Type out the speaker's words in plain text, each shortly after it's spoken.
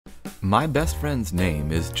My best friend's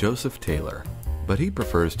name is Joseph Taylor, but he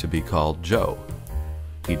prefers to be called Joe.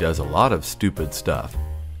 He does a lot of stupid stuff,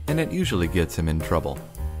 and it usually gets him in trouble.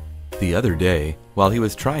 The other day, while he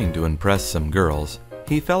was trying to impress some girls,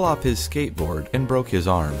 he fell off his skateboard and broke his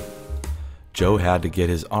arm. Joe had to get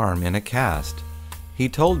his arm in a cast. He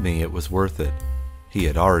told me it was worth it. He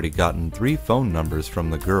had already gotten 3 phone numbers from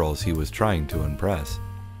the girls he was trying to impress.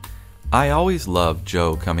 I always love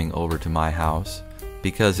Joe coming over to my house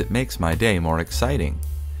because it makes my day more exciting.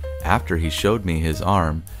 After he showed me his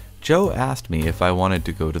arm, Joe asked me if I wanted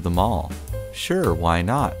to go to the mall. Sure, why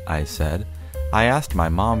not, I said. I asked my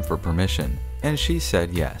mom for permission, and she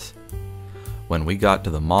said yes. When we got to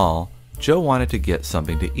the mall, Joe wanted to get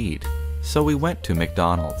something to eat, so we went to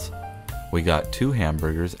McDonald's. We got 2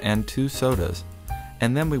 hamburgers and 2 sodas,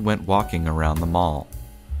 and then we went walking around the mall.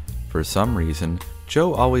 For some reason,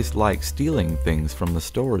 Joe always liked stealing things from the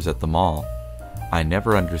stores at the mall. I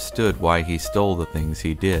never understood why he stole the things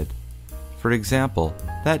he did. For example,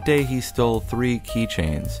 that day he stole 3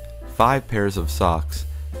 keychains, 5 pairs of socks,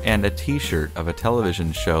 and a t-shirt of a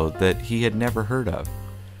television show that he had never heard of.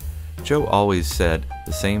 Joe always said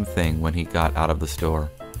the same thing when he got out of the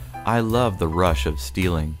store. I love the rush of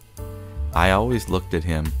stealing. I always looked at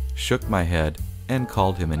him, shook my head, and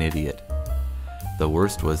called him an idiot. The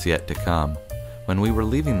worst was yet to come. When we were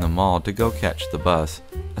leaving the mall to go catch the bus,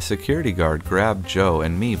 a security guard grabbed Joe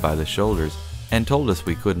and me by the shoulders and told us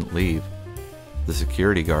we couldn't leave. The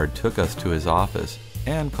security guard took us to his office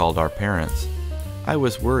and called our parents. I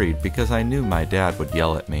was worried because I knew my dad would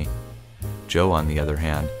yell at me. Joe, on the other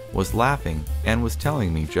hand, was laughing and was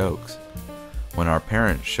telling me jokes. When our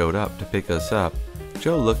parents showed up to pick us up,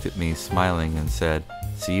 Joe looked at me smiling and said,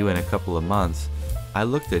 "See you in a couple of months." I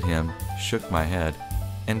looked at him, shook my head,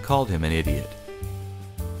 and called him an idiot.